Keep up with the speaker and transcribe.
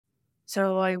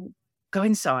So I go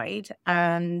inside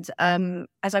and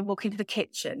as I walk into the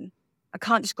kitchen, I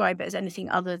can't describe it as anything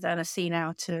other than a scene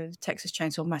out of Texas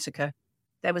Chainsaw Massacre.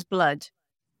 There was blood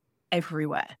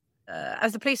everywhere.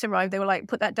 As the police arrived, they were like,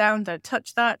 put that down, don't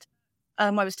touch that. I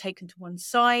was taken to one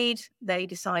side. They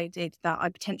decided that I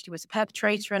potentially was a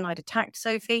perpetrator and I'd attacked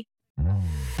Sophie.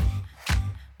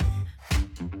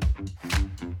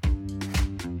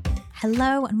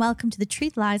 Hello and welcome to the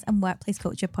Truth, Lies and Workplace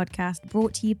Culture podcast,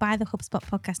 brought to you by the HubSpot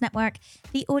Podcast Network,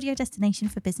 the audio destination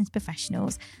for business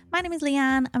professionals. My name is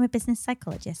Leanne. I'm a business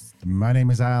psychologist. My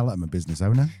name is Al. I'm a business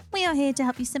owner. We are here to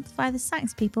help you simplify the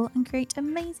science of people and create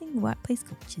amazing workplace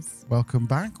cultures. Welcome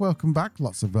back. Welcome back.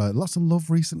 Lots of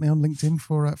love recently on LinkedIn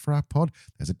for our pod.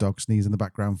 There's a dog sneeze in the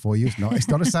background for you. It's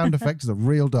not a sound effect. It's a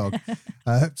real dog.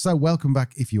 So welcome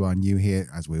back. If you are new here,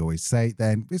 as we always say,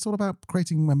 then it's all about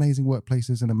creating amazing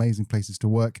workplaces and amazing places to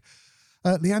work.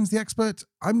 Leanne's the expert.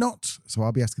 I'm not. So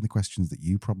I'll be asking the questions that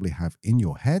you probably have in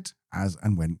your head as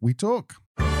and when we talk.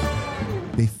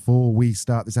 Before we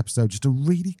start this episode, just a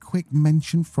really quick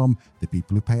mention from the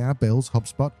people who pay our bills,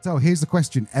 HubSpot. So here's the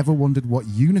question. Ever wondered what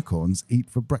unicorns eat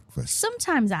for breakfast?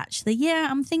 Sometimes, actually, yeah.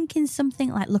 I'm thinking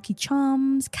something like Lucky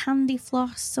Charms, candy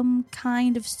floss, some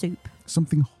kind of soup.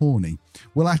 Something horny.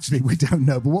 Well, actually, we don't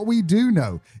know. But what we do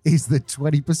know is that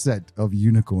 20% of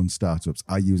unicorn startups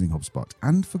are using HubSpot,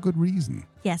 and for good reason.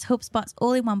 Yes, HubSpot's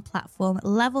all-in-one platform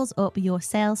levels up your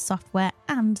sales software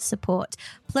and support.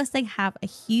 Plus, they have a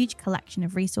huge collection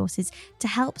of resources to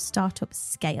help startups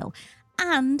scale.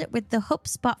 And with the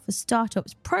HubSpot for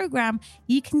Startups program,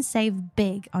 you can save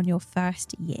big on your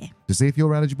first year. To see if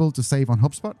you're eligible to save on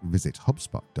HubSpot, visit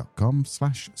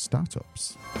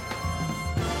hubspot.com/startups.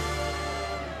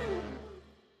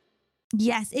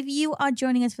 Yes, if you are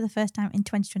joining us for the first time in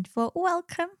 2024,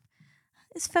 welcome.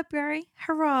 It's February,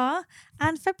 hurrah.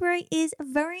 And February is a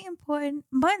very important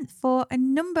month for a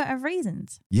number of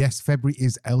reasons. Yes, February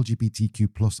is LGBTQ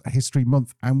plus History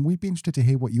Month, and we'd be interested to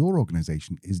hear what your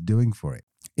organisation is doing for it.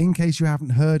 In case you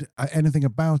haven't heard anything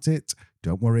about it,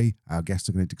 don't worry, our guests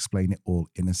are going to explain it all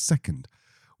in a second.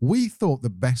 We thought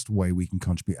the best way we can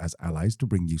contribute as allies to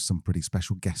bring you some pretty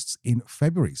special guests in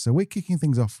February. So we're kicking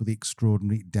things off with the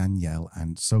extraordinary Danielle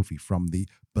and Sophie from the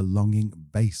Belonging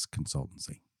Base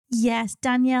Consultancy. Yes,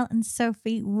 Danielle and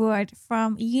Sophie Wood,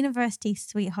 from university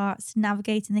sweethearts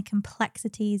navigating the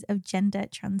complexities of gender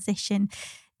transition.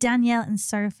 Danielle and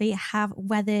Sophie have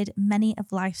weathered many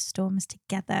of life's storms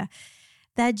together.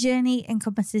 Their journey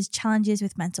encompasses challenges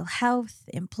with mental health,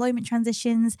 employment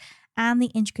transitions, and the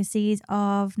intricacies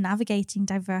of navigating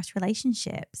diverse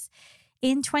relationships.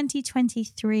 In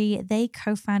 2023, they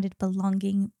co-founded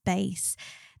Belonging Base.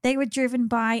 They were driven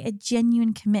by a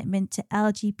genuine commitment to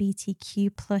LGBTQ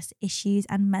plus issues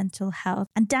and mental health.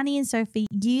 And Danny and Sophie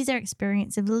use their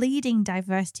experience of leading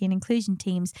diversity and inclusion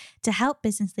teams to help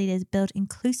business leaders build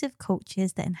inclusive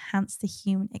cultures that enhance the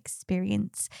human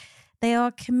experience. They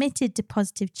are committed to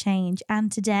positive change,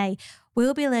 and today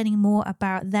we'll be learning more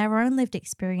about their own lived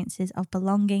experiences of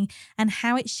belonging and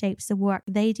how it shapes the work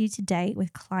they do today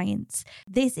with clients.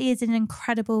 This is an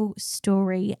incredible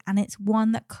story, and it's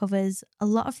one that covers a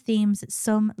lot of themes that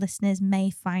some listeners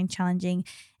may find challenging,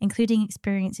 including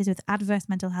experiences with adverse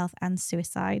mental health and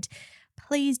suicide.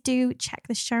 Please do check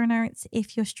the show notes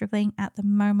if you're struggling at the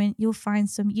moment. You'll find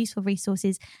some useful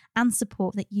resources and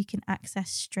support that you can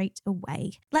access straight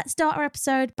away. Let's start our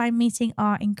episode by meeting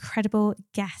our incredible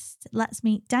guests. Let's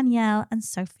meet Danielle and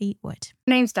Sophie Wood.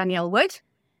 My name's Danielle Wood,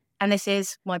 and this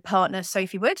is my partner,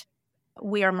 Sophie Wood.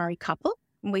 We are a married couple,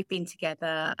 and we've been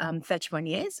together 31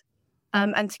 years.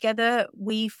 And together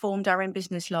we formed our own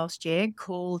business last year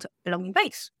called Belonging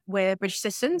Base. We're British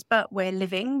citizens, but we're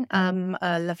living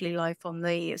a lovely life on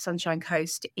the Sunshine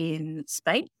Coast in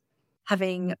Spain.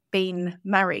 Having been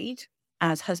married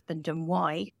as husband and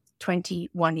wife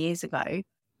 21 years ago,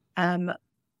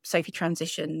 Sophie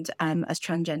transitioned as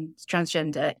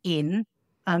transgender in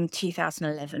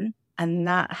 2011. And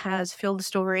that has filled the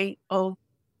story of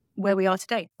where we are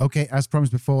today. Okay, as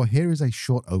promised before, here is a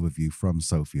short overview from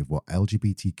Sophie of what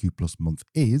LGBTQ plus month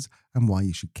is and why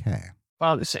you should care.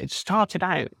 Well, it started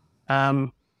out,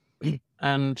 and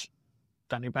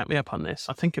Danny backed me up on this.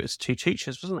 I think it was two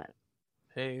teachers, wasn't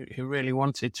it, who really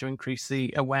wanted to increase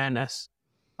the awareness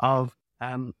of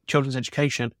children's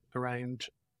education around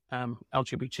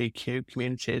LGBTQ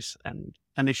communities and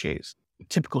issues.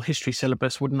 Typical history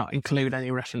syllabus would not include any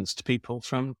reference to people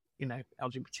from,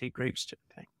 LGBT groups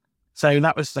typically. So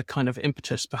that was the kind of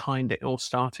impetus behind it all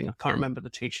starting. I can't remember the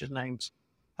teachers' names,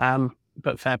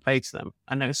 but fair play to them.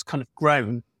 And it's kind of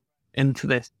grown into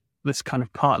this kind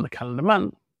of part of the calendar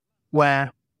month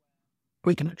where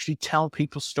we can actually tell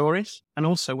people's stories. And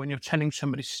also when you're telling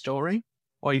somebody's story,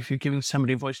 or if you're giving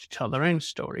somebody a voice to tell their own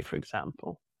story, for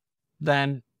example,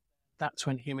 then that's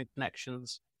when human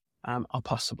connections are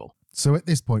possible. So at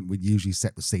this point, we'd usually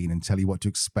set the scene and tell you what to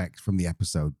expect from the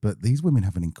episode. But these women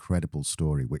have an incredible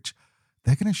story, which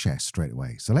they're going to share straight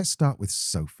away. So let's start with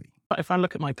Sophie. But if I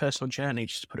look at my personal journey,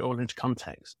 just to put it all into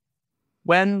context,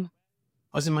 when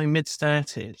I was in my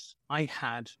mid-30s, I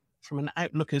had, from an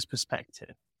outlooker's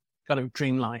perspective, got a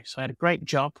dream life. So I had a great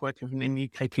job working in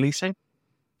UK policing,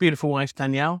 beautiful wife,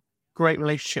 Danielle, great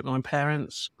relationship with my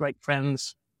parents, great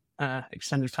friends,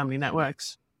 extended family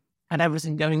networks, had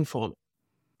everything going for me.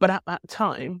 But at that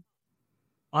time,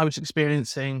 I was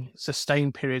experiencing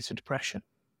sustained periods of depression.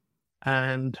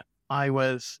 And I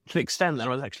was, to the extent that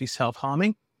I was actually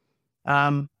self-harming,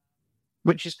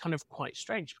 which is kind of quite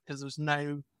strange because there was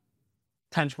no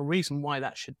tangible reason why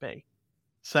that should be.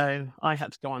 So I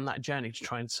had to go on that journey to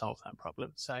try and solve that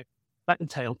problem. So that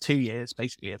entailed 2 years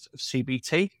basically of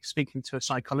CBT, speaking to a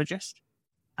psychologist.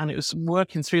 And it was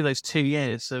working through those 2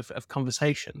 years of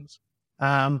conversations.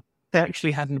 They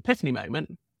actually had an epiphany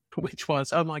moment, which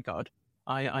was, oh my God,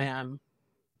 I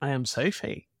am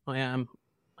Sophie. I am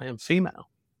female.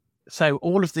 So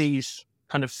all of these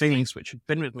kind of feelings which have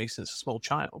been with me since a small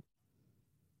child,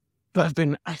 but have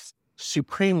been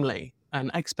supremely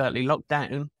and expertly locked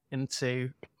down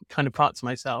into kind of parts of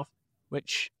myself,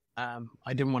 which I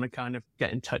didn't want to kind of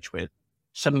get in touch with,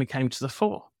 suddenly came to the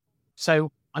fore.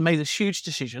 So I made this huge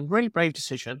decision, really brave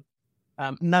decision,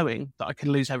 knowing that I could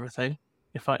lose everything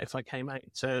if I came out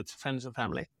to friends and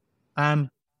family. And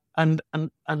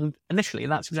initially,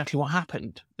 that's exactly what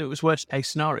happened. It was worst case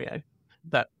scenario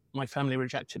that my family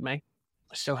rejected me.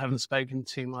 I still haven't spoken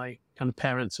to my kind of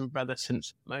parents and brother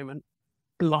since the moment.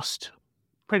 Lost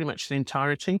pretty much the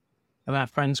entirety of our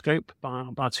friends group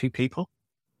by 2 people.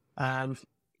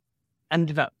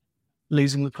 Ended up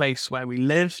losing the place where we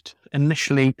lived.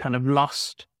 Initially kind of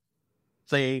lost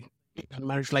the kind of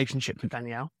marriage relationship with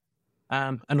Danielle,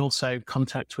 and also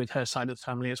contact with her side of the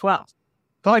family as well.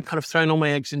 So I'd kind of thrown all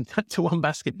my eggs into one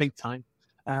basket big time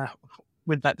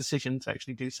with that decision to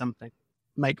actually do something,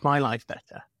 make my life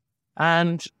better.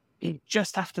 And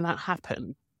just after that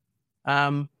happened,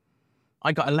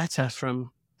 I got a letter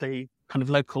from the kind of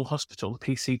local hospital, the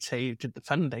PCT, who did the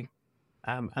funding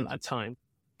at that time,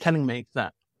 telling me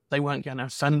that they weren't going to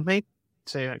fund me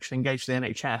to actually engage the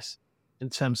NHS in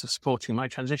terms of supporting my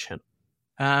transition.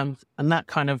 And that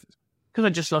kind of, because I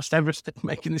just lost everything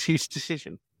making this huge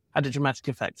decision, had a dramatic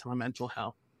effect on my mental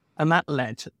health. And that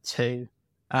led to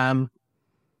kind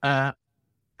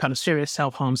of serious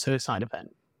self-harm suicide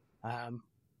event,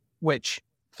 which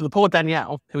for the poor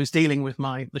Danielle, who was dealing with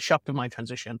the shock of my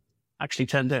transition, actually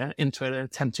turned into an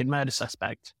attempted murder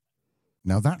suspect.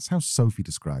 Now that's how Sophie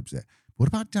describes it. What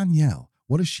about Danielle?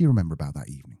 What does she remember about that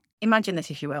evening? Imagine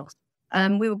this, if you will.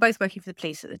 We were both working for the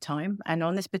police at the time. And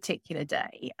on this particular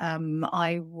day,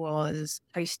 I was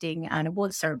hosting an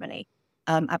awards ceremony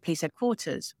at police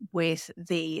headquarters with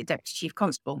the Deputy Chief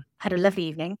Constable. Had a lovely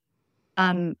evening,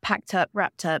 packed up,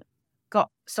 wrapped up,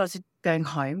 started going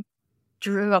home,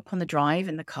 drew up on the drive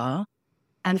in the car,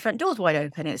 and the front door's wide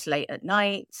open. It's late at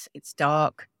night, it's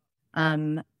dark.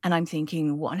 And I'm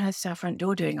thinking, what on earth is our front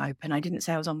door doing open? I didn't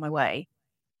say I was on my way.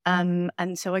 And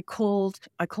so I called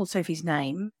Sophie's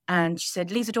name, and she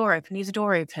said, leave the door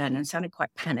open, and sounded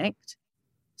quite panicked.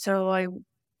 So I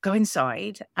go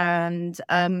inside, and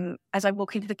as I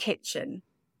walk into the kitchen,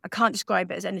 I can't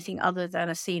describe it as anything other than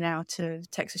a scene out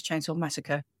of Texas Chainsaw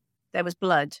Massacre. There was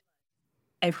blood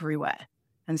everywhere,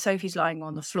 and Sophie's lying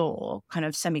on the floor, kind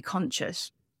of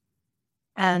semi-conscious.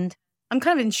 And I'm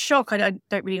kind of in shock. I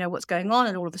don't really know what's going on.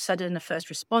 And all of a sudden, a first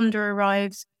responder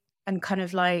arrives and kind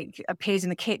of like appears in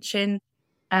the kitchen.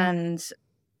 And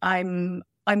I'm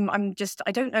just,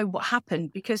 I don't know what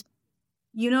happened, because,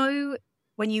 you know,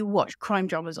 when you watch crime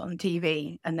dramas on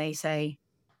TV and they say,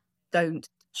 don't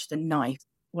touch the knife.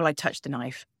 Well, I touched the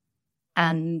knife.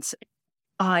 And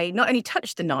I not only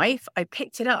touched the knife, I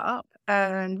picked it up,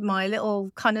 and my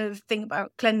little kind of thing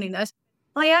about cleanliness,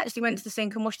 I actually went to the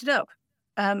sink and washed it up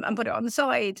and put it on the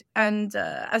side. And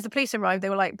as the police arrived, they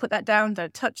were like, put that down,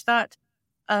 don't touch that.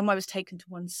 I was taken to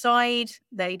one side.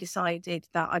 They decided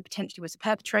that I potentially was a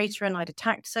perpetrator and I'd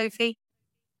attacked Sophie.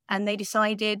 And they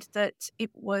decided that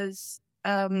it was,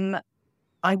 I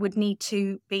would need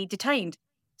to be detained.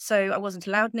 So I wasn't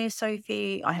allowed near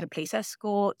Sophie. I had a police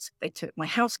escort. They took my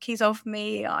house keys off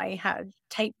me. I had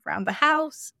tape around the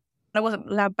house. I wasn't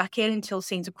allowed back in until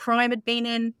scenes of crime had been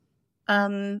in.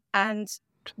 And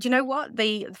do you know what?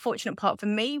 The fortunate part for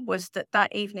me was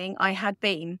that evening I had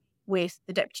been with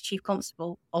the Deputy Chief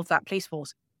Constable of that police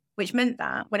force, which meant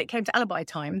that when it came to alibi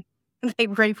time, they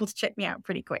were able to check me out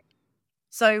pretty quick.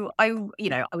 So I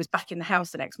was back in the house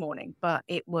the next morning, but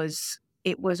it was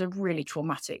a really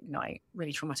traumatic night.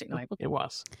 It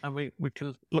was. And we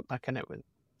can look back on it with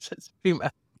sense of humour,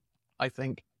 I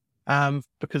think,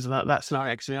 because of that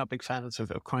scenario, because we are big fans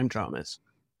of crime dramas.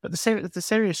 But the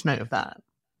serious note of that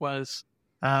was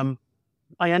I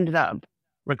ended up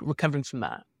recovering from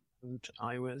that. And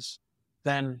I was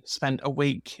then spent a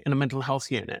week in a mental health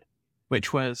unit,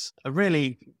 which was a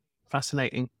really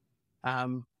fascinating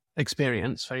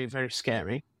experience, very, very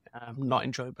scary, not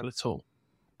enjoyable at all.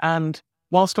 And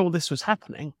whilst all this was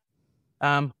happening,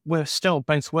 we're still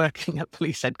both working at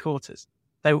police headquarters.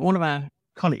 One of our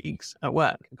colleagues at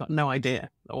work had got no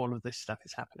idea that all of this stuff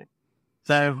is happening.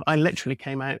 So I literally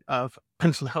came out of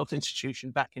mental health institution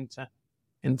back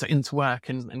into work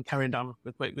and carried on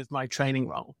with my training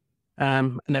role.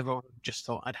 And everyone just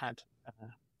thought I'd had,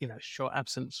 short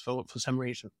absence for some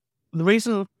reason. The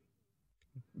reason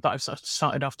that I've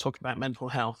started off talking about mental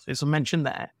health is I mentioned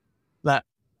there that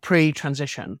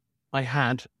pre-transition, I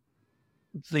had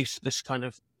this kind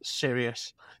of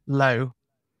serious low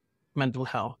mental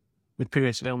health with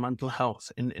periods of ill mental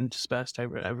health interspersed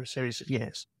over a series of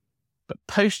years. But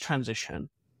post-transition,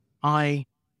 I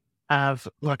have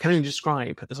what I can only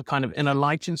describe as a kind of inner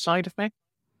light inside of me,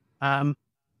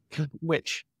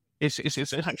 which is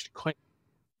actually quite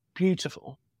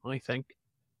beautiful, I think,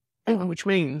 which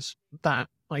means that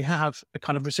I have a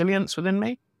kind of resilience within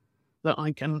me that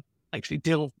I can actually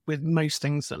deal with most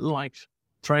things that life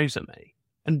throws at me.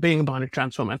 And being a binary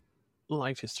trans woman,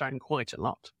 life is throwing quite a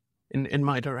lot in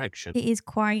my direction. It is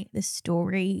quite the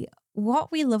story. What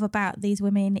we love about these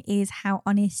women is how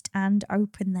honest and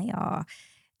open they are.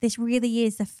 This really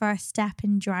is the first step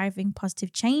in driving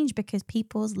positive change because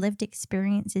people's lived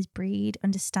experiences breed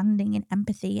understanding and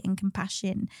empathy and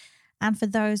compassion. And for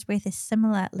those with a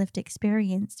similar lived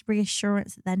experience,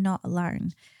 reassurance that they're not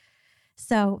alone.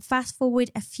 So fast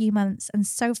forward a few months and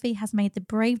Sophie has made the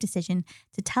brave decision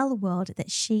to tell the world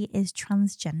that she is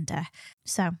transgender.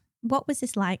 So what was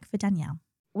this like for Danielle?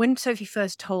 When Sophie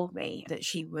first told me that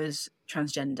she was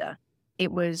transgender,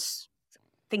 it was, I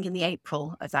think, in the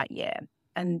April of that year.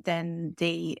 And then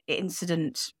the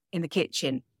incident in the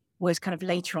kitchen was kind of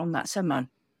later on that summer.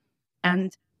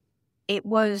 And it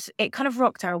kind of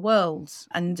rocked our worlds.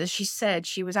 And as she said,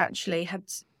 she was actually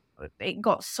it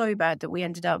got so bad that we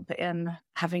ended up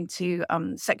having to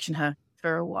section her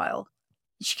for a while.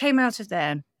 She came out of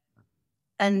there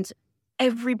and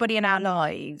everybody in our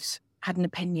lives had an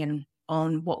opinion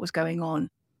on what was going on.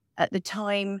 At the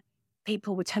time,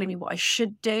 people were telling me what I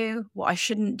should do, what I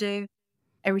shouldn't do.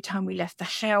 Every time we left the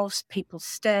house, people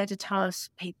stared at us,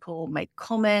 people made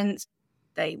comments.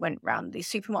 They went round the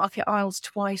supermarket aisles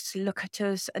twice to look at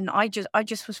us. And I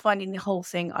just was finding the whole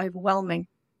thing overwhelming.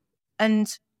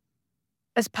 And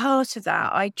as part of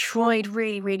that, I tried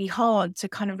really, really hard to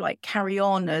kind of like carry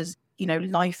on as,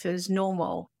 life as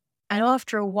normal. And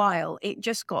after a while, it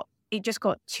just got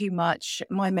too much.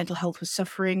 My mental health was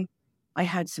suffering. I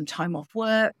had some time off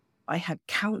work. I had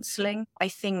counselling. I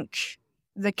think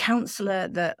the counsellor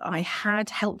that I had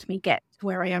helped me get to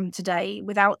where I am today.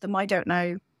 Without them, I don't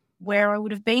know where I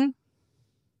would have been.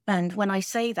 And when I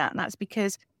say that, that's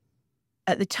because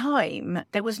at the time,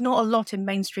 there was not a lot in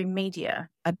mainstream media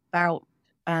about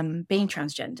being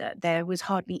transgender. There was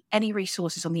hardly any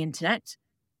resources on the internet.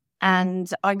 And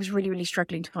I was really, really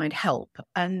struggling to find help.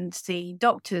 And the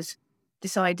doctors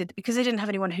decided, because they didn't have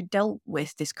anyone who dealt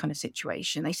with this kind of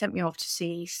situation, they sent me off to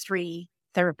see 3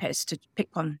 therapists to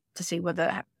pick one to see whether,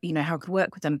 how I could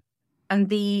work with them. And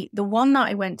the one that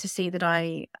I went to see that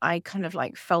I kind of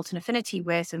like felt an affinity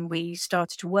with and we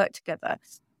started to work together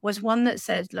was one that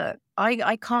said, look,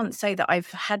 I can't say that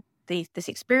I've had this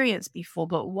experience before,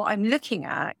 but what I'm looking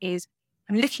at is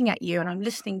I'm looking at you and I'm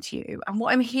listening to you. And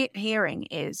what I'm hearing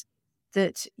is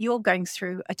that you're going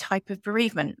through a type of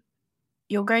bereavement.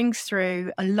 You're going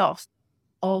through a loss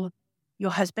of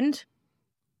your husband,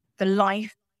 the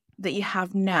life that you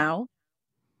have now,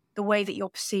 the way that you're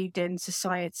perceived in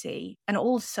society, and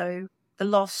also the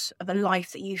loss of a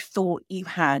life that you thought you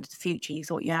had, the future you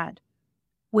thought you had,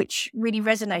 which really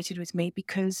resonated with me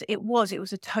because it was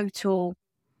a total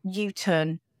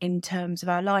U-turn in terms of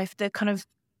our life. The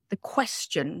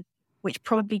question, which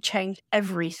probably changed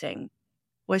everything,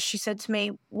 was she said to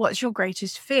me, "What's your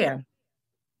greatest fear?"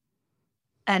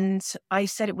 And I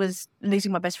said it was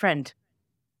losing my best friend.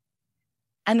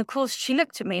 And of course, she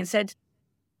looked at me and said,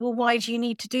 "Well, why do you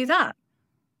need to do that?"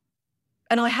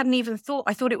 And I hadn't even thought,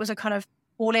 I thought it was a kind of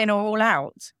all in or all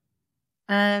out.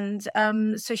 And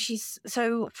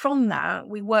so from that,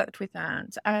 we worked with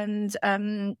that. And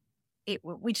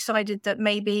we decided that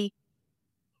maybe,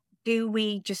 do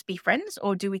we just be friends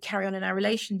or do we carry on in our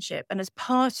relationship? And as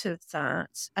part of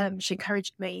that, she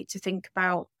encouraged me to think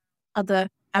about other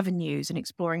avenues and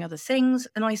exploring other things.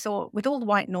 And I thought, with all the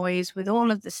white noise, with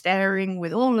all of the staring,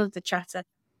 with all of the chatter,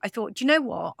 I thought, do you know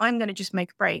what? I'm going to just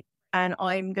make a break, and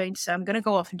I'm going to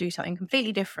go off and do something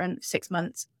completely different for 6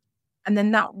 months. And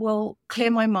then that will clear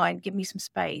my mind, give me some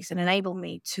space, and enable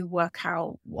me to work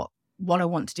out what I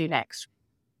want to do next.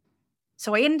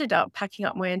 So I ended up packing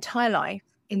up my entire life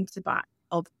into the back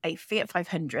of a Fiat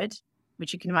 500,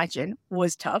 which you can imagine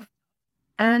was tough,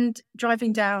 and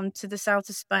driving down to the south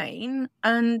of Spain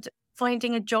and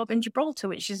finding a job in Gibraltar,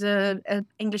 which is a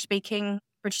English-speaking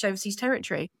British Overseas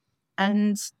Territory.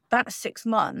 And that 6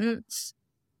 months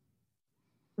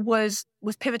was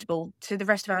pivotal to the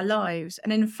rest of our lives.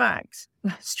 And in fact,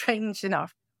 strange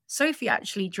enough, Sophie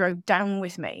actually drove down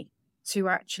with me to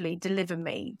actually deliver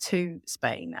me to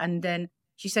Spain. And then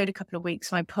she stayed a couple of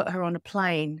weeks and I put her on a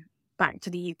plane back to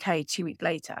the UK 2 weeks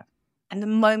later. And the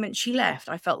moment she left,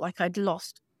 I felt like I'd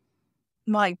lost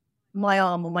my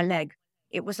arm or my leg.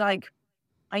 It was like,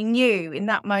 I knew in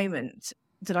that moment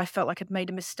that I felt like I'd made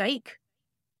a mistake,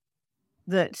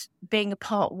 that being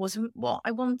apart wasn't what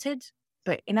I wanted.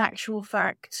 But in actual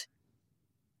fact,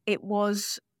 it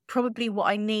was probably what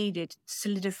I needed to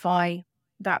solidify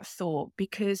that thought,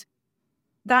 because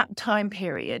that time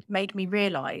period made me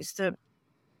realize that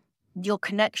your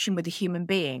connection with a human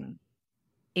being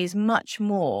is much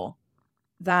more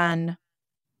than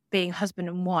being husband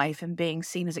and wife and being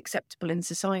seen as acceptable in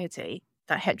society,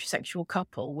 that heterosexual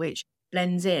couple, which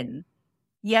blends in.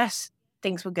 Yes,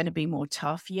 things were going to be more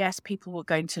tough. Yes, people were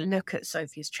going to look at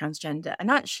Sophie as transgender. And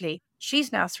actually,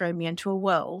 she's now thrown me into a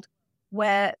world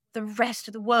where the rest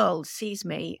of the world sees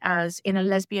me as in a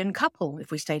lesbian couple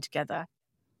if we stay together.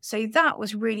 So that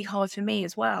was really hard for me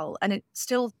as well. And it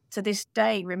still to this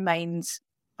day remains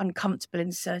uncomfortable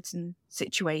in certain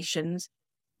situations,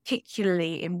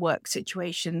 particularly in work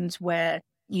situations where,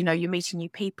 you know, you're meeting new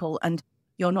people and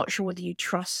you're not sure whether you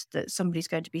trust that somebody's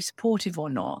going to be supportive or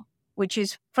not, which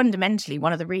is fundamentally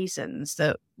one of the reasons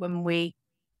that when we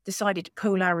decided to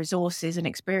pool our resources and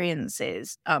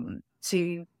experiences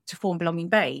to form Belonging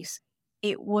Base,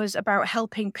 it was about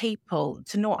helping people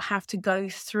to not have to go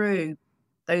through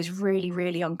those really,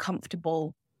 really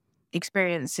uncomfortable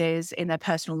experiences in their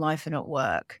personal life and at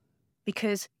work.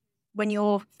 Because when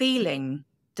you're feeling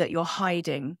that you're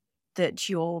hiding, that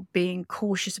you're being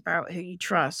cautious about who you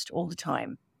trust all the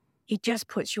time, it just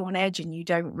puts you on edge and you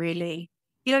don't really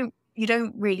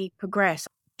progress.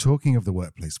 Talking of the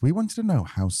workplace, we wanted to know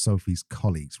how Sophie's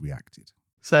colleagues reacted.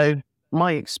 So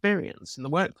my experience in the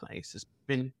workplace has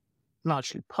been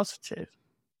largely positive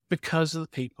because of the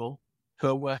people who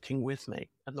are working with me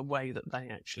and the way that they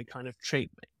actually kind of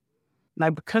treat me. Now,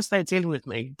 because they're dealing with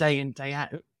me day in, day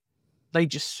out, they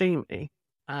just see me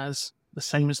as the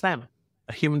same as them,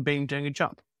 a human being doing a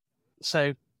job.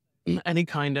 So any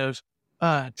kind of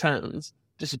trans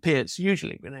disappears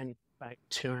usually within about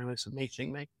 2 hours of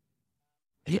meeting me.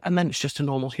 And then it's just a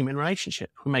normal human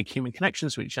relationship. We make human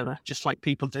connections with each other, just like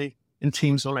people do in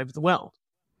teams all over the world.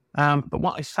 But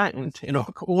what I found in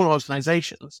all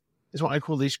organizations is what I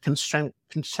call these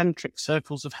concentric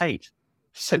circles of hate.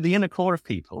 So the inner core of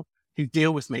people who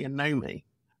deal with me and know me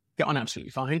get on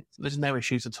absolutely fine. There's no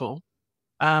issues at all.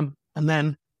 And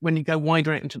then when you go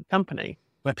wider out into the company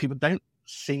where people don't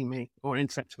see me or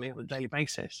interact with me on a daily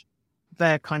basis,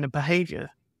 their kind of behavior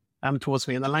towards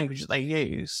me and the language that they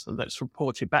use and that's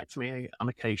reported back to me on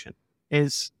occasion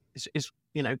is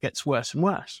gets worse and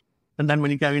worse. And then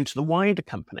when you go into the wider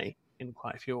company in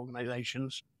quite a few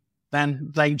organizations,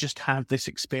 then they just have this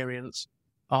experience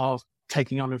of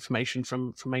taking on information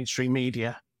from mainstream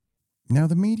media. Now,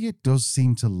 the media does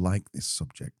seem to like this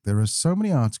subject. There are so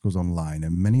many articles online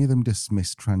and many of them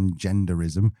dismiss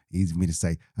transgenderism, easy for me to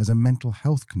say, as a mental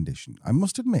health condition. I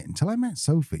must admit, until I met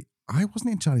Sophie, I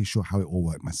wasn't entirely sure how it all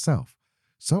worked myself.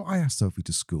 So I asked Sophie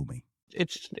to school me.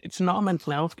 It's not a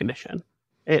mental health condition.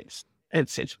 It's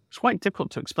quite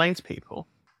difficult to explain to people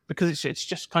because it's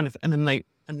just kind of an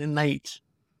innate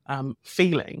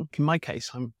feeling. In my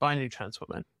case, I'm a binary trans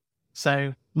woman.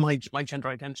 So my gender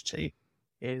identity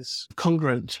is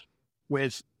congruent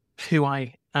with who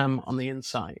I am on the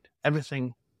inside.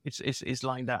 Everything is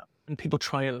lined up. And people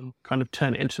try and kind of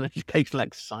turn it into an educational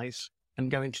exercise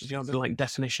and go into like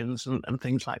definitions and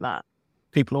things like that.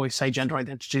 People always say gender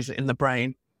identity is in the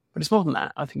brain, but it's more than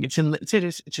that. I think it is in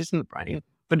the brain,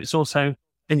 but it's also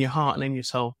in your heart and in your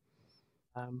soul.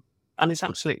 And it's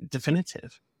absolutely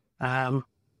definitive.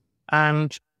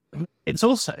 And it's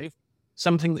also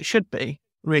something that should be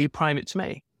really private to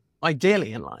me.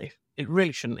 Ideally in life, it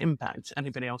really shouldn't impact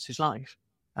anybody else's life.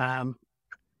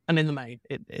 And in the main,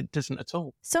 it doesn't at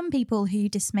all. Some people who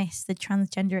dismiss the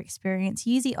transgender experience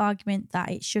use the argument that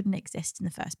it shouldn't exist in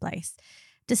the first place.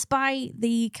 Despite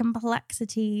the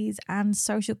complexities and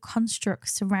social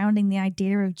constructs surrounding the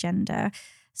idea of gender,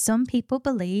 some people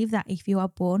believe that if you are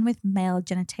born with male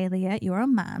genitalia, you're a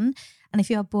man, and if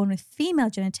you are born with female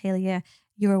genitalia,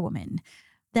 you're a woman.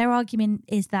 Their argument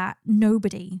is that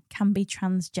nobody can be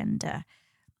transgender.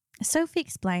 Sophie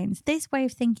explains this way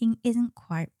of thinking isn't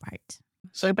quite right.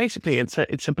 So basically,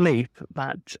 it's a belief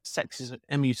that sex is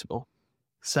immutable.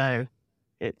 So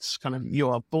it's kind of, you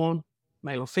are born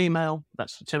male or female,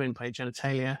 that's determined by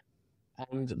genitalia,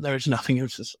 and there is nothing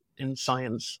else in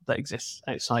science that exists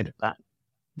outside of that.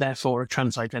 Therefore, a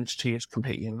trans identity is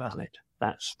completely invalid.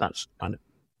 That's kind of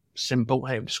simple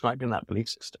way of describing that belief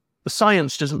system. The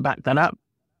science doesn't back that up.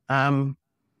 One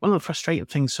of the frustrating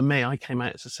things for me, I came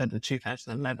out, as I said, in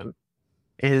 2011,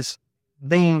 is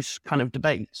these kind of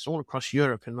debates all across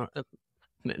Europe and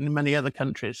in many other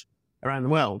countries around the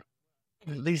world.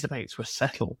 These debates were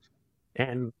settled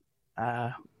in,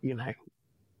 kind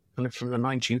of from the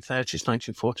 1930s,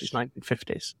 1940s,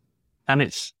 1950s. And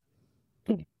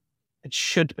it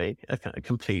should be a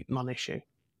complete non-issue.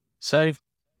 So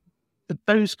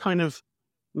those kind of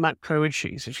macro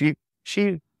issues, if you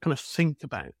kind of think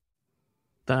about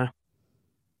the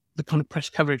kind of press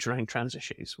coverage around trans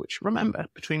issues, which, remember,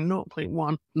 between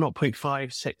 0.1,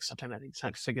 0.5, 6, I don't know the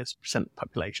exact figures, percent of the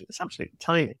population, it's absolutely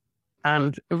tiny.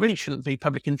 And it really shouldn't be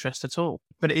public interest at all.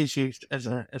 But it is used as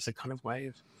a kind of way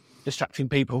of distracting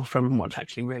people from what's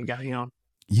actually really going on.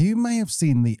 You may have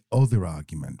seen the other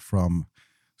argument from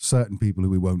certain people who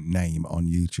we won't name on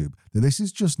YouTube, that this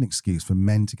is just an excuse for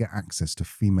men to get access to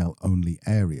female-only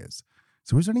areas.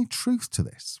 So is there any truth to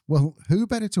this? Well, who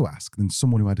better to ask than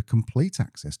someone who had a complete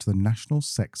access to the National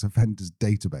Sex Offenders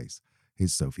Database?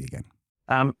 Here's Sophie again.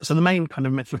 So the main kind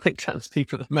of myth with trans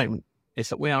people at the moment is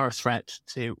that we are a threat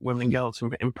to women and girls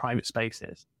in private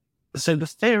spaces. So the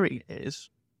theory is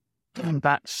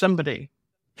that somebody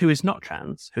who is not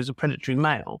trans, who's a predatory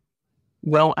male,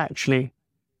 will actually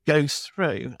go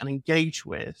through and engage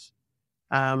with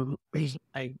a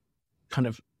kind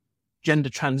of gender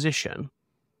transition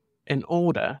in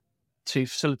order to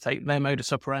facilitate their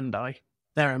modus operandi,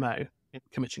 their MO, in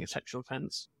committing a sexual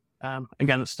offence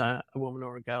against a woman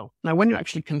or a girl. Now, when you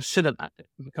actually consider that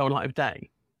in the cold light of day,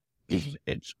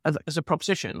 it's, as a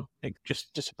proposition, it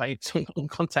just dissipates on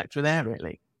contact with air,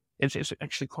 really. It's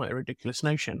actually quite a ridiculous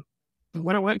notion.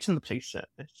 When I worked in the police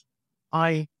service,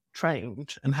 I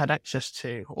trained and had access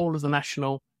to all of the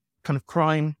national kind of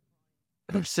crime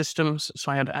systems.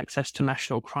 So I had access to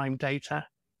national crime data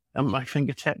at my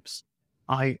fingertips.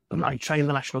 I trained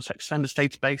the National Sex Offenders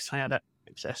Database. I had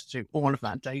access to all of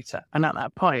that data. And at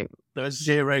that point, there were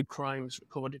 0 crimes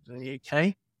recorded in the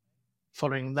UK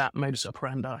following that modus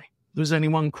operandi. There was only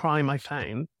one crime I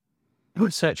found. I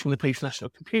was searching the police national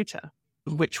computer,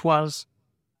 which was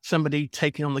somebody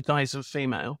taking on the guise of a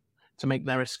female to make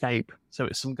their escape. So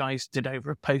it's some guys did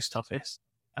over a post office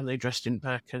and they dressed in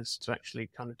burqas to actually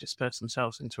kind of disperse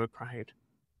themselves into a crowd.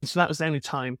 And so that was the only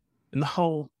time in the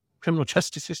whole criminal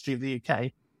justice history of the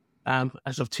UK,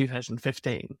 as of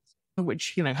 2015,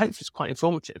 which, hopefully is quite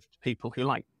informative to people who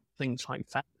like things like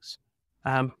facts,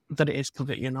 that it is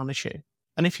completely a non-issue.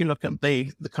 And if you look at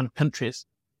the kind of countries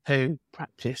who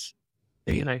practice,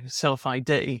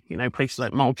 self-ID, places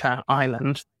like Malta,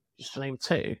 Ireland, just to name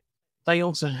 2, they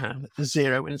also have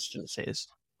 0 instances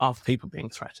of people being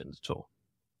threatened at all.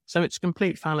 So it's a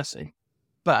complete fallacy.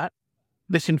 But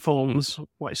this informs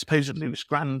what is supposedly this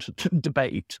grand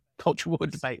debate, culture war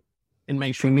debate in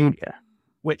mainstream media,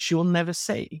 which you'll never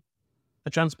see a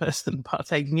trans person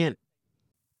partaking in.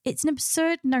 It's an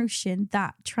absurd notion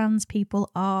that trans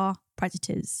people are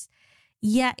predators.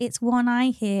 Yet it's one I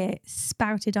hear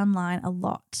spouted online a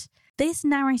lot. This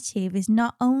narrative is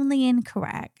not only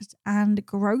incorrect and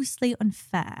grossly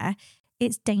unfair,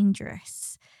 it's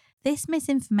dangerous. This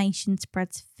misinformation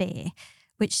spreads fear,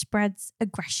 which spreads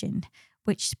aggression,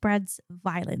 which spreads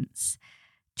violence.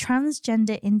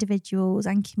 Transgender individuals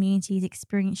and communities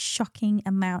experience shocking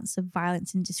amounts of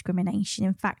violence and discrimination.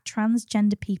 In fact,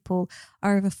 transgender people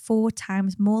are over 4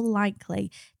 times more likely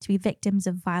to be victims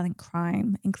of violent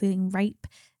crime, including rape,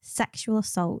 sexual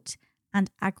assault,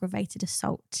 and aggravated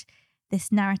assault.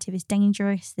 This narrative is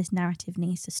dangerous. This narrative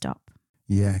needs to stop.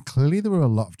 Yeah, clearly there were a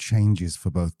lot of changes for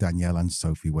both Danielle and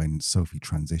Sophie when Sophie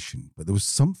transitioned, but there was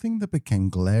something that became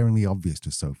glaringly obvious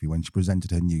to Sophie when she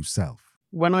presented her new self.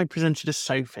 When I presented as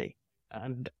Sophie,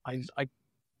 and I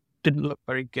didn't look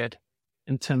very good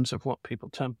in terms of what people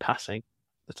term passing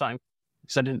at the time,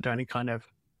 because I didn't do any kind of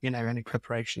any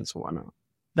preparations or whatnot.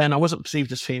 Then I wasn't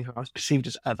perceived as female, I was perceived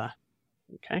as other.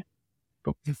 Okay.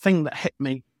 But the thing that hit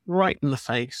me right in the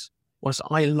face was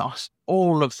I lost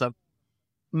all of the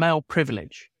male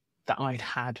privilege that I'd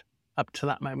had up to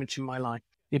that moment in my life.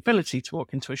 The ability to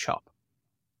walk into a shop,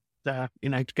 to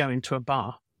go into a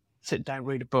bar, sit down,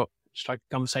 read a book, strike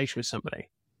a conversation with somebody,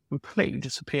 completely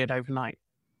disappeared overnight.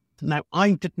 Now,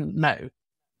 I didn't know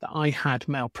that I had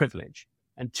male privilege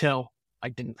until I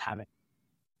didn't have it.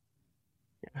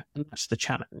 Yeah, and that's the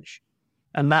challenge.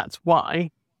 And that's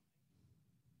why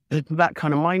that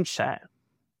kind of mindset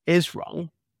is wrong,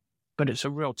 but it's a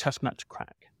real tough nut to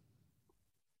crack.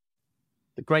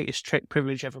 The greatest trick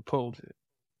privilege ever pulled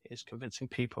is convincing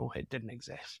people it didn't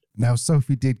exist. Now,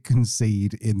 Sophie did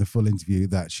concede in the full interview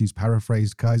that she's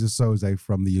paraphrased Kaiser Soze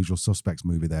from the Usual Suspects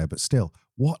movie there, but still,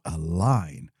 what a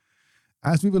line.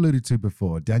 As we've alluded to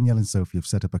before, Danielle and Sophie have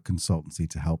set up a consultancy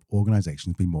to help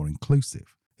organisations be more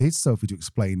inclusive. Here's Sophie to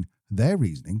explain their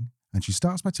reasoning, and she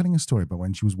starts by telling a story about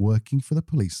when she was working for the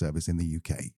police service in the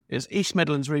UK. It's East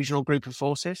Midlands Regional Group of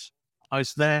Forces. I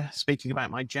was there speaking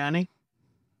about my journey,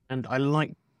 and I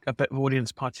like a bit of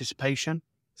audience participation.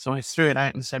 So I threw it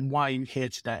out and said, "Why are you here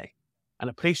today?" And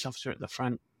a police officer at the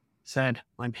front said,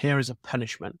 "I'm here as a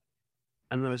punishment."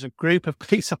 And there was a group of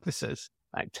police officers,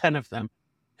 like 10 of them,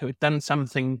 who had done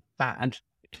something bad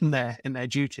in their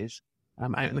duties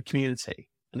out in the community.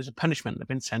 And as a punishment, they'd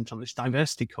been sent on this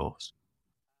diversity course.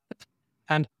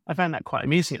 And I found that quite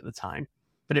amusing at the time,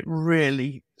 but it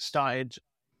really started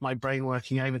my brain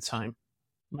working overtime.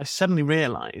 And I suddenly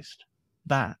realised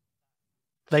that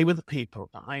they were the people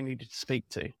that I needed to speak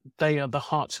to. They are the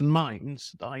hearts and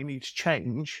minds that I need to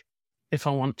change if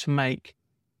I want to make,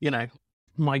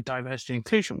 my diversity and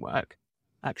inclusion work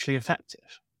actually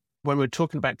effective. When we're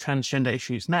talking about transgender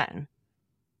issues now,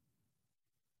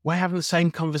 we're having the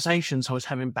same conversations I was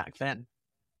having back then,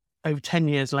 over 10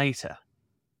 years later.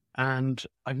 And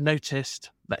I've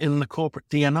noticed that in the corporate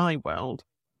D&I world,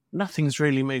 nothing's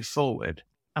really moved forward.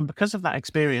 And because of that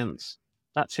experience,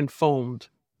 that's informed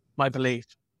my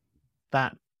belief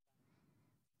that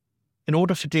in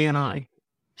order for D&I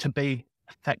to be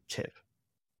effective,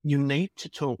 you need to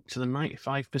talk to the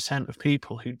 95% of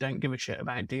people who don't give a shit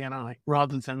about D&I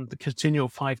rather than the continual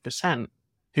 5%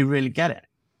 who really get it.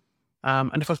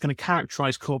 And if I was going to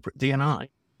characterize corporate D&I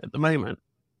at the moment,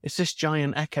 it's this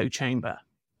giant echo chamber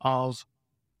of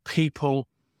people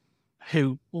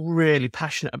who are really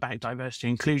passionate about diversity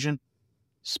and inclusion,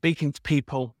 speaking to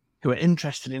people who are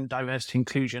interested in diversity and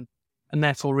inclusion and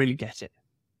therefore really get it.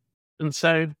 And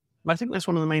so I think that's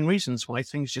one of the main reasons why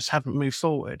things just haven't moved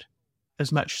forward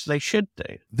as much as they should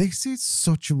do. This is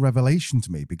such a revelation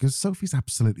to me because Sophie's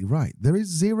absolutely right. There is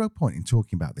zero point in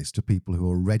talking about this to people who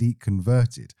are already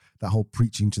converted, that whole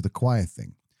preaching to the choir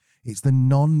thing. It's the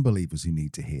non-believers who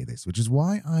need to hear this, which is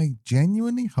why I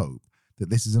genuinely hope that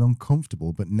this is an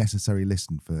uncomfortable but necessary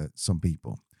listen for some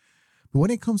people. But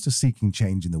when it comes to seeking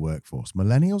change in the workforce,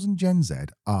 millennials and Gen Z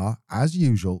are, as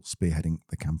usual, spearheading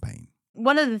the campaign.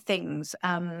 One of the things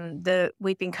that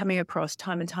we've been coming across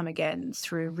time and time again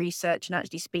through research and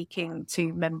actually speaking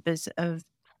to members of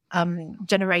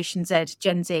Generation Z,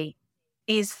 Gen Z,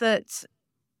 is that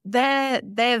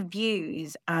their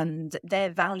views and their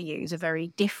values are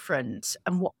very different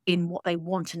and what they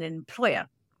want in an employer,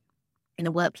 in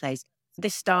a workplace.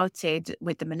 This started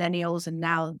with the millennials and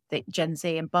now the Gen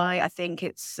Z, and by I think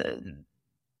it's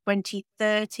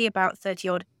 2030, about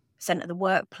 30-odd% of the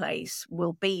workplace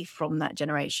will be from that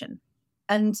generation.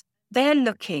 And they're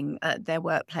looking at their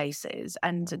workplaces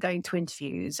and going to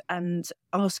interviews and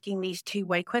asking these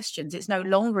two-way questions. It's no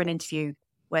longer an interview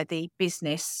where the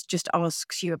business just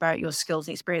asks you about your skills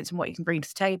and experience and what you can bring to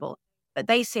the table. But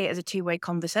they see it as a two-way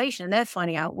conversation, and they're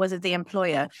finding out whether the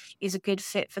employer is a good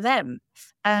fit for them.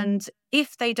 And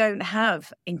if they don't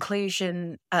have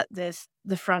inclusion at the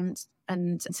front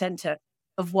and center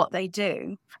of what they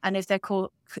do, and if their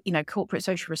corporate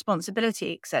social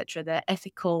responsibility, etc., their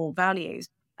ethical values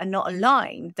are not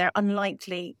aligned, they're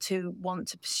unlikely to want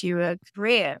to pursue a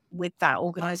career with that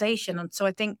organization. And so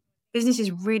I think businesses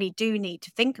really do need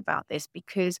to think about this,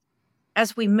 because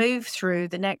as we move through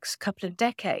the next couple of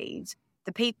decades,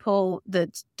 the people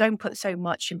that don't put so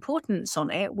much importance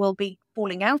on it will be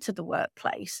falling out of the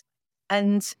workplace.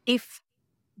 And if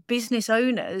business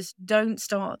owners don't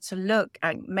start to look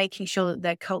at making sure that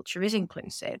their culture is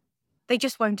inclusive, they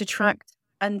just won't attract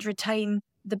and retain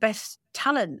the best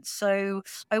talent. So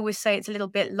I always say it's a little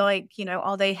bit like,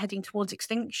 are they heading towards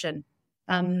extinction?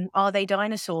 Are they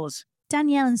dinosaurs?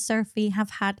 Danielle and Sophie have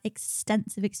had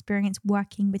extensive experience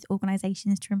working with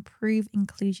organisations to improve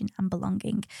inclusion and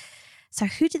belonging. So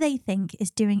who do they think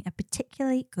is doing a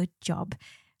particularly good job?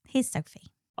 Here's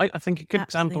Sophie. I think a good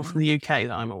example from the UK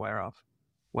that I'm aware of,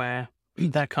 where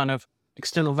their kind of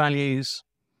external values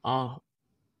are,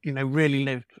 really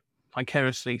lived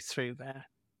vicariously through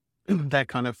their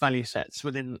kind of value sets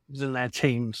within their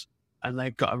teams, and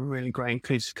they've got a really great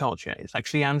inclusive culture. It's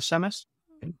actually Ann Summers.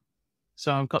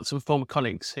 So I've got some former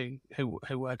colleagues who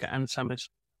work at Ann Summers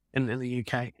in the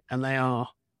UK, and they are,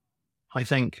 I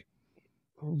think,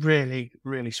 really,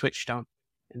 really switched on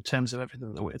in terms of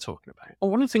everything that we're talking about. Well,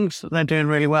 one of the things that they're doing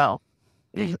really well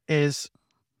is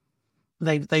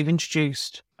they've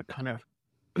introduced a kind of,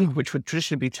 which would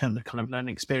traditionally be termed a kind of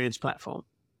learning experience platform,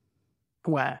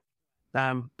 where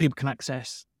people can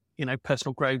access,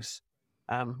 personal growth,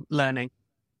 learning,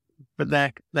 but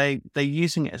they're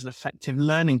using it as an effective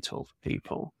learning tool for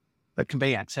people that can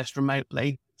be accessed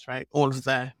remotely throughout all of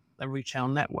their retail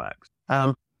networks.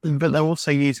 But they're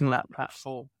also using that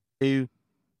platform to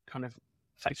kind of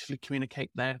effectively communicate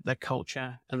their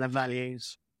culture and their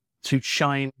values, to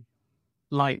shine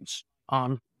lights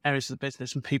on areas of the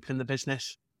business and people in the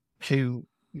business who,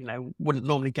 wouldn't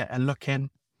normally get a look in.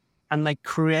 And they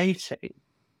created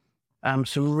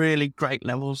some really great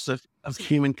levels of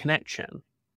human connection.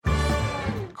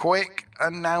 Quick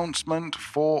announcement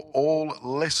for all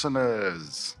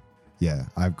listeners. Yeah,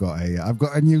 I've got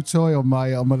a new toy on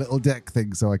my little deck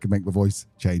thing, so I can make my voice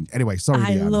change. Anyway, sorry,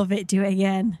 I Leanne. love it. Do it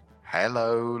again.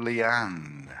 Hello,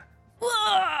 Leanne.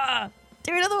 Whoa!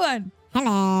 Do another one.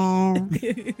 Hello.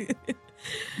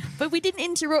 But we didn't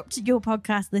interrupt your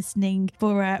podcast listening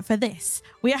for this.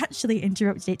 We actually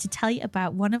interrupted it to tell you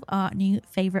about one of our new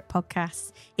favourite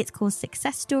podcasts. It's called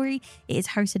Success Story. It is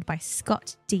hosted by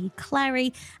Scott D.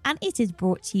 Clary, and it is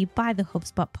brought to you by the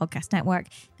HubSpot Podcast Network,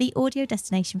 the audio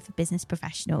destination for business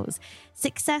professionals.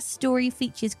 Success Story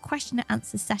features question and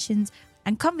answer sessions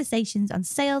and conversations on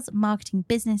sales, marketing,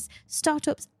 business,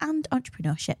 startups, and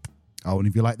entrepreneurship. Oh, and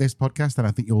if you like this podcast, then I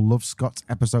think you'll love Scott's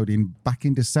episode back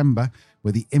in December,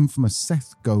 where the infamous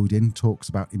Seth Godin talks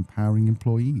about empowering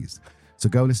employees. So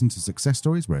go listen to Success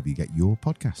Stories wherever you get your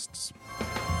podcasts.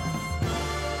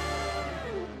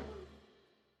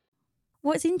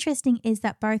 What's interesting is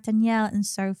that both Danielle and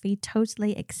Sophie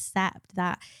totally accept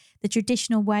that the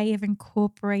traditional way of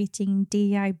incorporating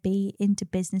DIB into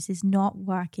business is not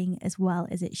working as well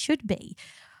as it should be.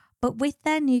 But with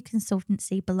their new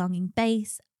consultancy, Belonging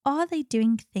Base, are they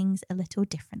doing things a little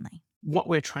differently? What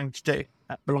we're trying to do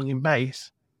at Belonging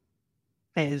Base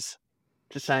is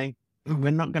to say,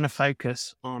 we're not going to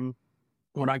focus on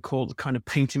what I call the kind of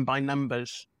painting by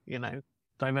numbers,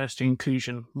 diversity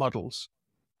inclusion models.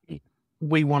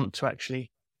 We want to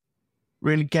actually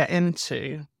really get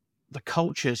into the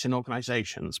cultures in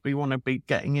organizations. We want to be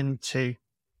getting into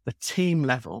the team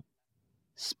level,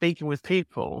 speaking with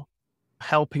people,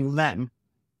 helping them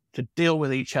to deal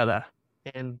with each other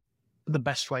in the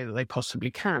best way that they possibly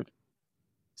can.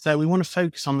 So we want to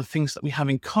focus on the things that we have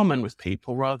in common with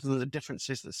people rather than the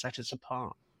differences that set us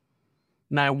apart.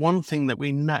 Now, one thing that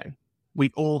we know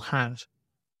we all have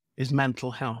is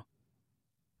mental health.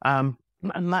 And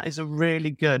that is a really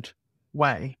good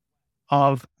way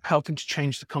of helping to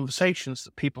change the conversations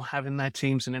that people have in their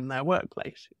teams and in their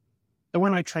workplace. So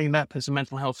when I trained up as a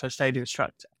mental health first aid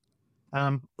instructor,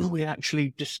 we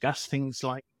actually discuss things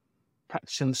like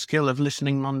practicing the skill of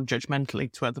listening non-judgmentally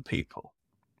to other people.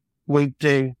 We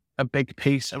do a big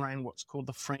piece around what's called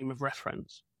the frame of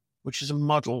reference, which is a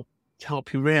model to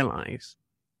help you realize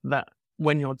that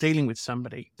when you're dealing with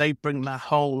somebody, they bring their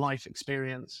whole life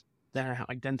experience, their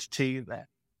identity, their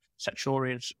sexual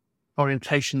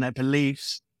orientation, their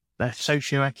beliefs, their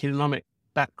socioeconomic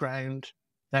background,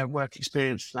 their work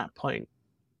experience to that point.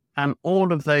 And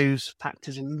all of those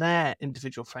factors in their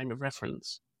individual frame of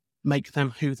reference make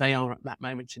them who they are at that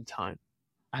moment in time.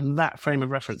 And that frame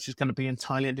of reference is going to be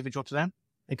entirely individual to them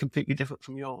and completely different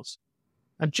from yours.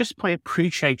 And just by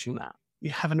appreciating that,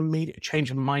 you have an immediate change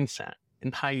of mindset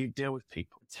in how you deal with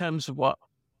people. In terms of what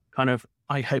kind of,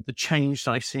 I hope the change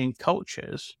that I see in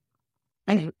cultures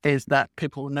is that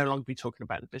people will no longer be talking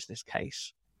about the business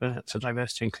case for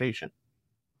diversity inclusion.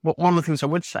 But one of the things I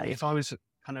would say, if I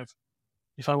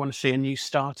want to see a new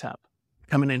startup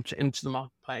coming into the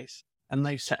marketplace, and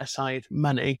they set aside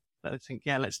money, that they think,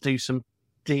 yeah, let's do some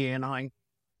D&I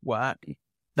work,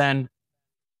 then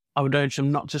I would urge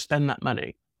them not to spend that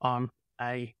money on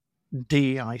a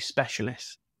DEI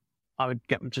specialist. I would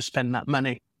get them to spend that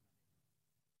money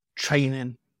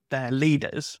training their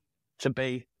leaders to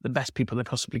be the best people they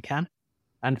possibly can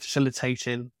and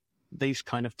facilitating these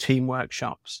kind of team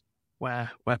workshops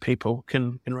where people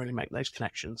can really make those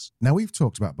connections. Now, we've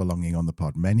talked about belonging on the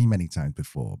pod many, many times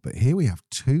before, but here we have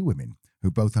two women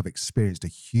who both have experienced a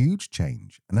huge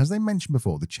change. And as they mentioned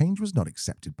before, the change was not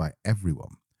accepted by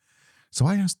everyone. So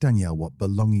I asked Danielle what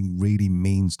belonging really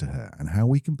means to her and how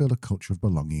we can build a culture of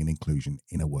belonging and inclusion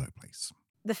in a workplace.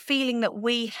 The feeling that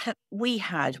we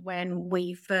had when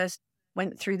we first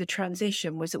went through the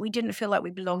transition was that we didn't feel like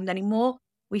we belonged anymore.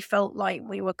 We felt like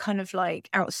we were kind of like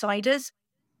outsiders.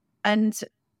 And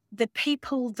the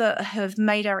people that have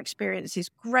made our experiences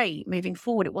great moving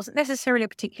forward, it wasn't necessarily a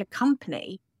particular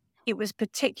company. It was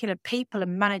particular people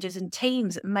and managers and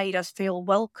teams that made us feel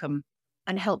welcome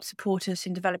and helped support us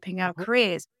in developing our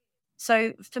careers.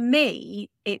 So for me,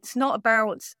 it's not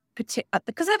about because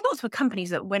there are lots of companies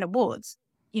that win awards,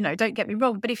 don't get me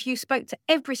wrong. But if you spoke to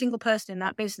every single person in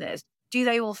that business, do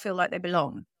they all feel like they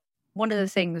belong? One of the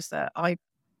things that I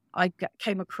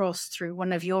came across through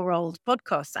one of your old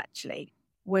podcasts, actually,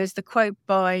 was the quote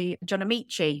by John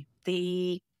Amici,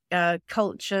 the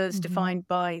cultures defined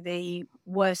by the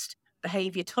worst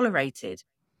behavior tolerated,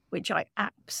 which I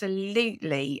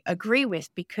absolutely agree with,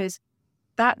 because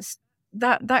that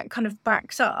kind of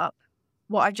backs up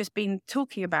what I've just been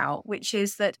talking about, which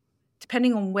is that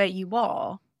depending on where you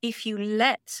are, if you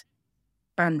let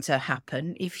banter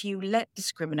happen, if you let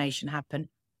discrimination happen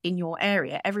in your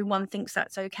area, everyone thinks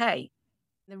that's okay.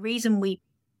 The reason we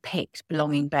picked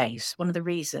Belonging Base, one of the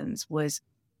reasons was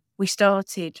we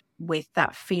started with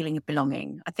that feeling of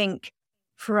belonging. I think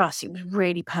for us, it was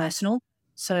really personal.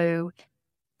 So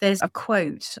there's a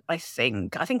quote, I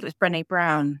think it was Brené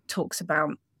Brown, talks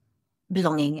about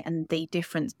belonging and the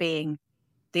difference being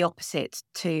the opposite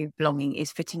to belonging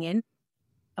is fitting in.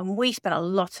 And we spent a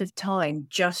lot of time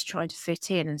just trying to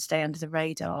fit in and stay under the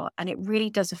radar. And it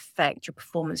really does affect your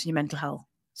performance and your mental health.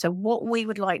 So what we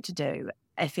would like to do,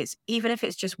 even if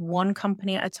it's just one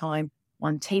company at a time,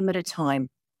 one team at a time,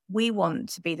 we want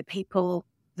to be the people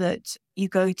that you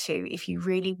go to if you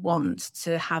really want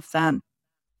to have that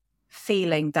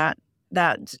feeling, that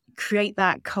create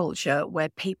that culture where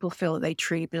people feel that they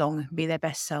truly belong and be their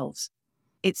best selves.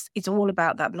 It's all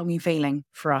about that belonging feeling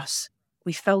for us.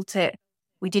 We felt it,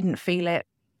 we didn't feel it,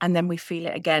 and then we feel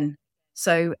it again.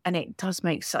 So, and it does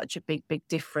make such a big, big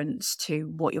difference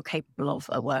to what you're capable of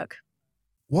at work.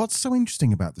 What's so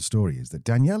interesting about the story is that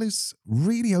Danielle is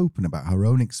really open about her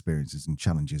own experiences and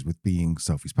challenges with being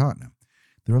Sophie's partner.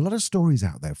 There are a lot of stories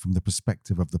out there from the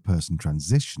perspective of the person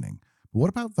transitioning, but what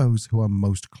about those who are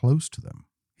most close to them?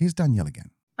 Here's Danielle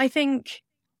again. I think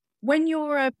when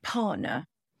you're a partner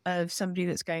of somebody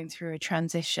that's going through a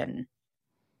transition,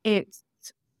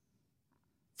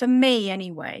 for me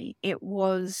anyway, it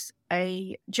was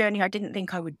a journey I didn't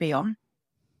think I would be on,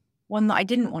 one that I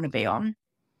didn't want to be on,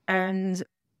 and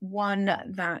one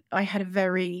that I had a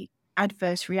very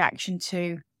adverse reaction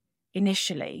to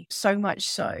initially, so much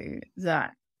so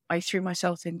that I threw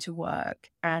myself into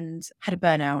work and had a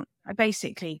burnout. I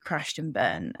basically crashed and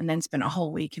burned and then spent a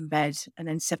whole week in bed and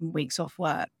then 7 weeks off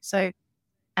work.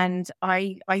 And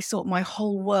I thought my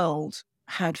whole world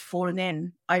had fallen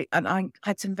in. I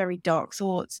had some very dark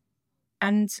thoughts.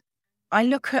 And I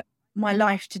look at my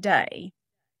life today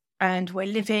and we're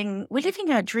living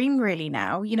our dream really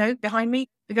now. Behind me,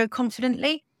 we go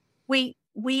confidently. We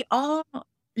are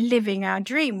living our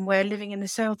dream. We're living in the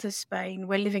south of Spain.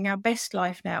 We're living our best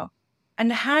life now.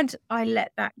 And had I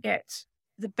let that get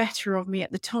the better of me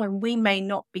at the time, we may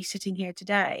not be sitting here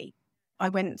today. I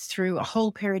went through a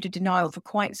whole period of denial for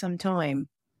quite some time,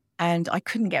 and I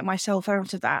couldn't get myself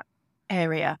out of that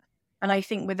area. And I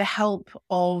think with the help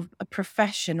of a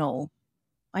professional,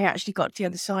 I actually got to the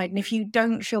other side. And if you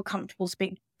don't feel comfortable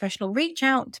speaking to a professional, reach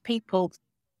out to people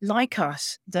like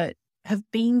us that have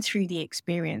been through the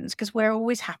experience, because we're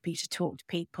always happy to talk to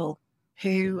people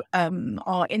who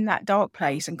are in that dark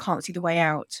place and can't see the way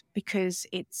out, because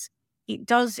it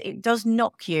does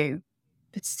knock you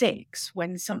for six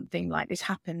when something like this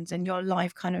happens and your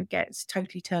life kind of gets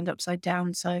totally turned upside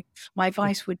down. So my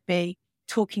advice would be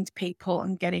talking to people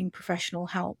and getting professional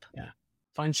help. Yeah.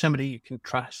 Find somebody you can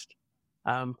trust.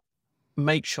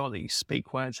 Make sure that you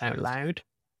speak words out loud.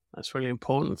 That's really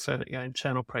important for your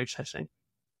internal processing.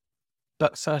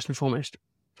 But first and foremost,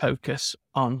 focus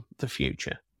on the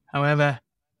future. However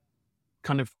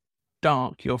kind of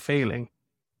dark you're feeling,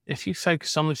 if you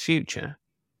focus on the future,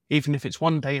 even if it's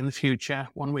one day in the future,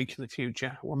 1 week in the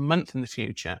future, 1 month in the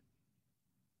future,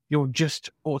 you'll just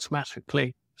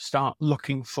automatically start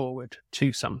looking forward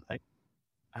to something.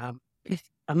 And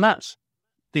that's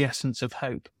the essence of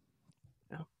hope,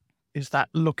 is that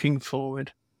looking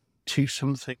forward to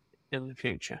something in the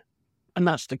future. And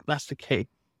that's the key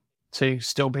to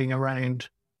still being around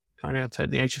kind of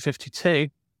at the age of 52.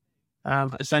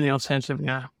 As Danielle said, living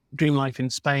a dream life in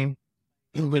Spain,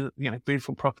 with,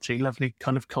 beautiful property, lovely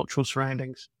kind of cultural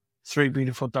surroundings, 3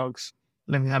 beautiful dogs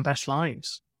living their best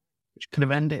lives, which could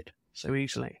have ended so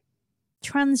easily.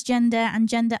 Transgender and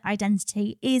gender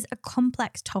identity is a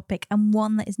complex topic and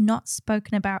one that is not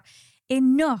spoken about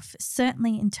enough,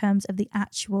 certainly in terms of the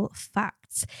actual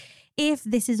facts. If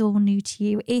this is all new to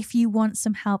you, if you want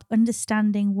some help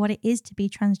understanding what it is to be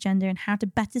transgender and how to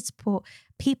better support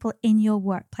people in your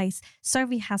workplace,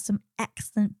 Sophie has some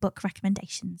excellent book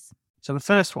recommendations. So the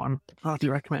first one, I hardly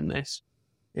recommend this,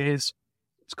 it's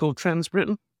called Trans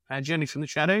Britain, A Journey from the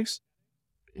Shadows,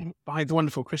 by the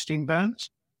wonderful Christine Burns.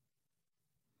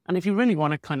 And if you really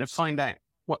want to kind of find out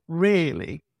what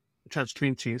really the trans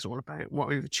community is all about, what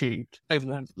we've achieved over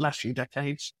the last few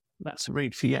decades, that's a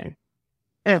read for you.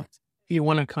 If you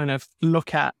want to kind of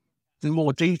look at in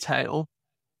more detail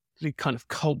the kind of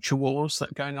culture wars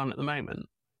that are going on at the moment,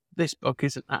 this book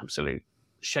is an absolute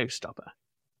showstopper.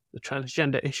 The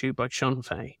Transgender Issue by Sean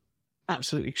Fay.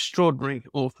 Absolutely extraordinary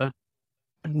author,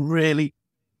 and really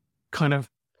kind of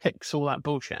picks all that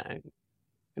bullshit out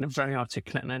in a very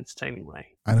articulate and entertaining way.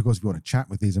 And of course, if you want to chat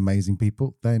with these amazing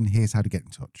people, then here's how to get in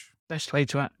touch. Best way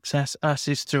to access us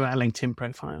is through our LinkedIn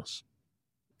profiles.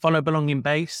 Follow Belonging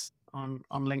Base on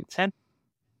LinkedIn.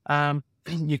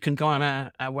 You can go on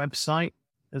our website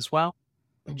as well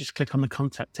and just click on the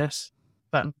Contact Us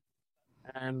button,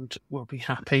 and we'll be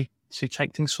happy to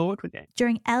take things forward with you.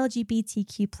 During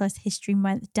LGBTQ plus History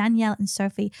Month, Danielle and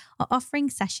Sophie are offering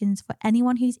sessions for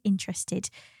anyone who's interested,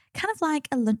 kind of like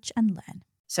a lunch and learn.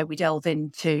 So we delve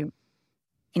into,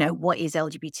 what is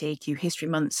LGBTQ History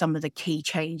Month, some of the key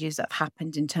changes that have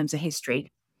happened in terms of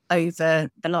history over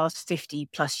the last 50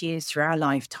 plus years through our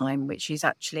lifetime, which is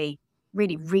actually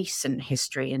really recent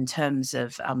history in terms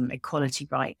of equality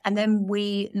right. And then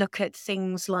we look at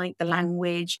things like the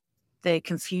language, the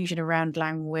confusion around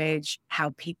language, how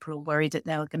people are worried that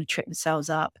they're going to trip themselves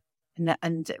up,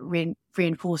 and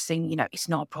reinforcing, it's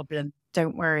not a problem,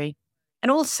 don't worry. And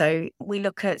also we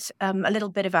look at a little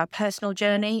bit of our personal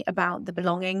journey about the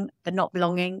belonging, the not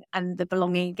belonging, and the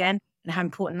belonging again, and how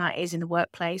important that is in the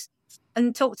workplace,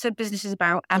 and talk to businesses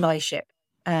about allyship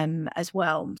as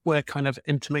well. We're kind of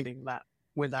intermingling that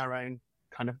with our own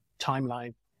kind of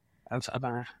timeline of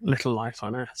our little life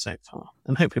on Earth so far,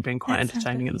 and hopefully being quite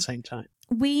entertaining at the same time.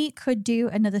 We could do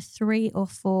another 3 or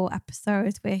 4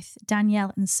 episodes with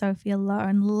Danielle and Sophie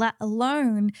alone, let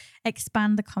alone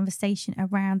expand the conversation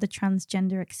around the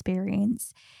transgender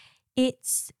experience.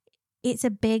 It's a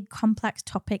big, complex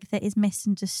topic that is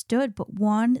misunderstood, but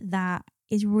one that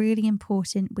is really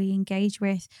important we engage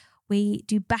with, we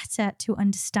do better to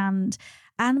understand,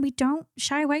 and we don't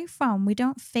shy away from, we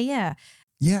don't fear.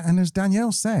 Yeah, and as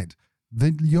Danielle said,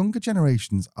 the younger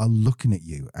generations are looking at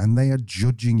you and they are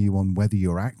judging you on whether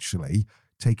you're actually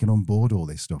taking on board all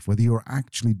this stuff, whether you're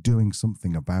actually doing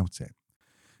something about it.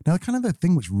 Now, kind of the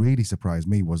thing which really surprised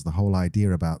me was the whole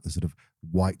idea about the sort of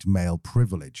white male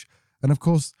privilege. And of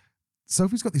course,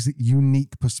 Sophie's got this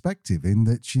unique perspective in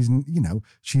that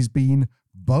she's been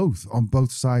both on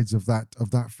both sides of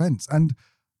that fence. And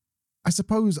I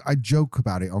suppose I joke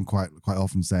about it on quite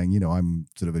often saying, I'm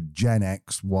sort of a Gen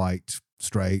X, white,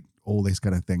 straight, all this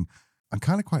kind of thing. I'm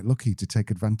kind of quite lucky to take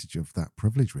advantage of that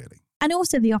privilege, really. And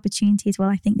also the opportunity as well,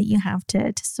 I think, that you have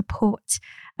to support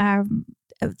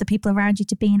the people around you,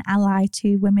 to be an ally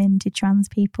to women, to trans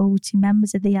people, to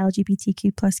members of the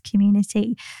LGBTQ plus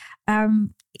community.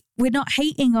 We're not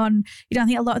hating on, I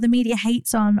think a lot of the media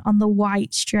hates on the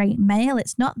white, straight male.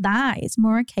 It's not that. It's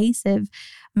more a case of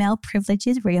male privilege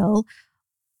is real,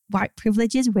 white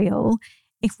privilege is real.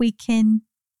 If we can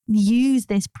use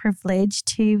this privilege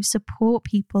to support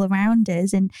people around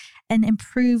us and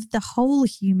improve the whole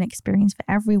human experience for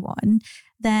everyone,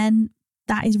 then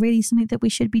that is really something that we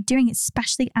should be doing,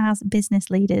 especially as business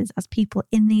leaders, as people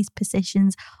in these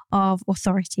positions of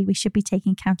authority. We should be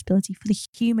taking accountability for the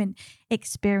human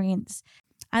experience.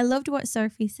 I loved what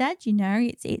Sophie said,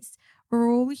 it's we're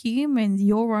all humans.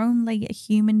 You're only a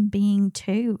human being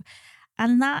too.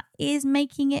 And that is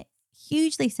making it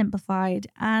hugely simplified,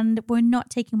 and we're not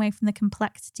taking away from the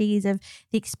complexities of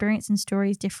the experience and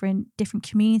stories different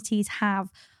communities have.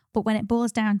 But when it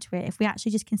boils down to it, if we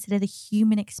actually just consider the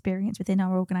human experience within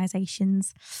our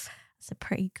organizations, it's a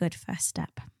pretty good first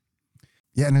step.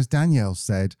 Yeah, and as Danielle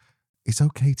said, it's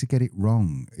okay to get it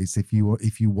wrong. It's if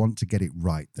you want to get it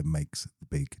right that makes the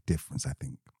big difference, I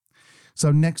think.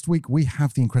 So next week, we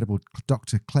have the incredible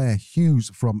Dr. Claire Hughes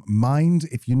from Mind.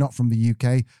 If you're not from the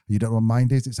UK, you don't know what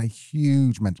Mind is, it's a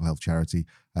huge mental health charity.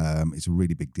 It's a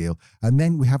really big deal. And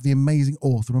then we have the amazing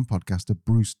author and podcaster,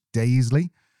 Bruce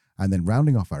Daisley. And then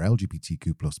rounding off our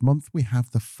LGBTQ plus month, we have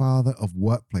the father of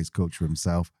workplace culture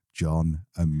himself, John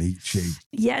Amici.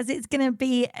 Yes, it's going to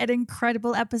be an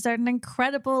incredible episode, an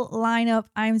incredible lineup.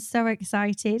 I'm so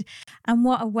excited. And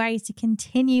what a way to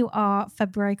continue our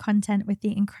February content with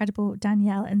the incredible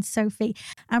Danielle and Sophie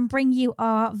and bring you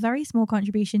our very small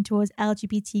contribution towards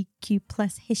LGBTQ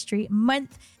plus History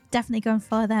Month. Definitely go and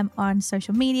follow them on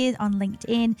social media, on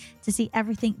LinkedIn, to see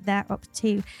everything they're up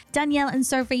to. Danielle and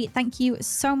Sophie, thank you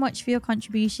so much for your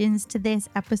contributions to this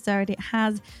episode. It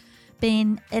has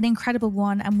been an incredible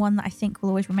one and one that I think will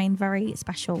always remain very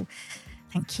special.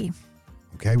 Thank you.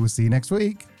 Okay, we'll see you next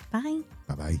week. Bye.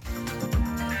 Bye-bye.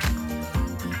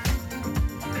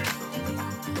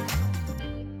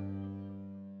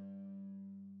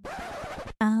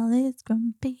 Al is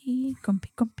grumpy,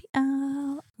 grumpy, grumpy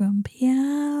Al, grumpy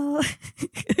Al.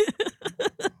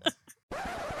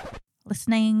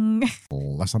 Listening.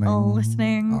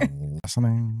 Listening.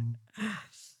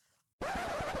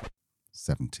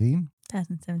 17.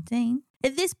 2017.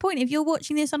 At this point, if you're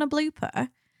watching this on a blooper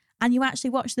and you actually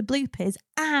watch the bloopers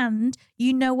and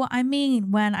you know what I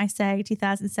mean when I say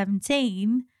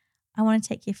 2017, I want to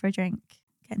take you for a drink.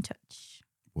 Get in touch.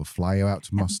 We'll fly you out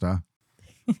to Mostar.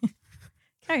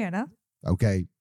 Carry on now. Okay.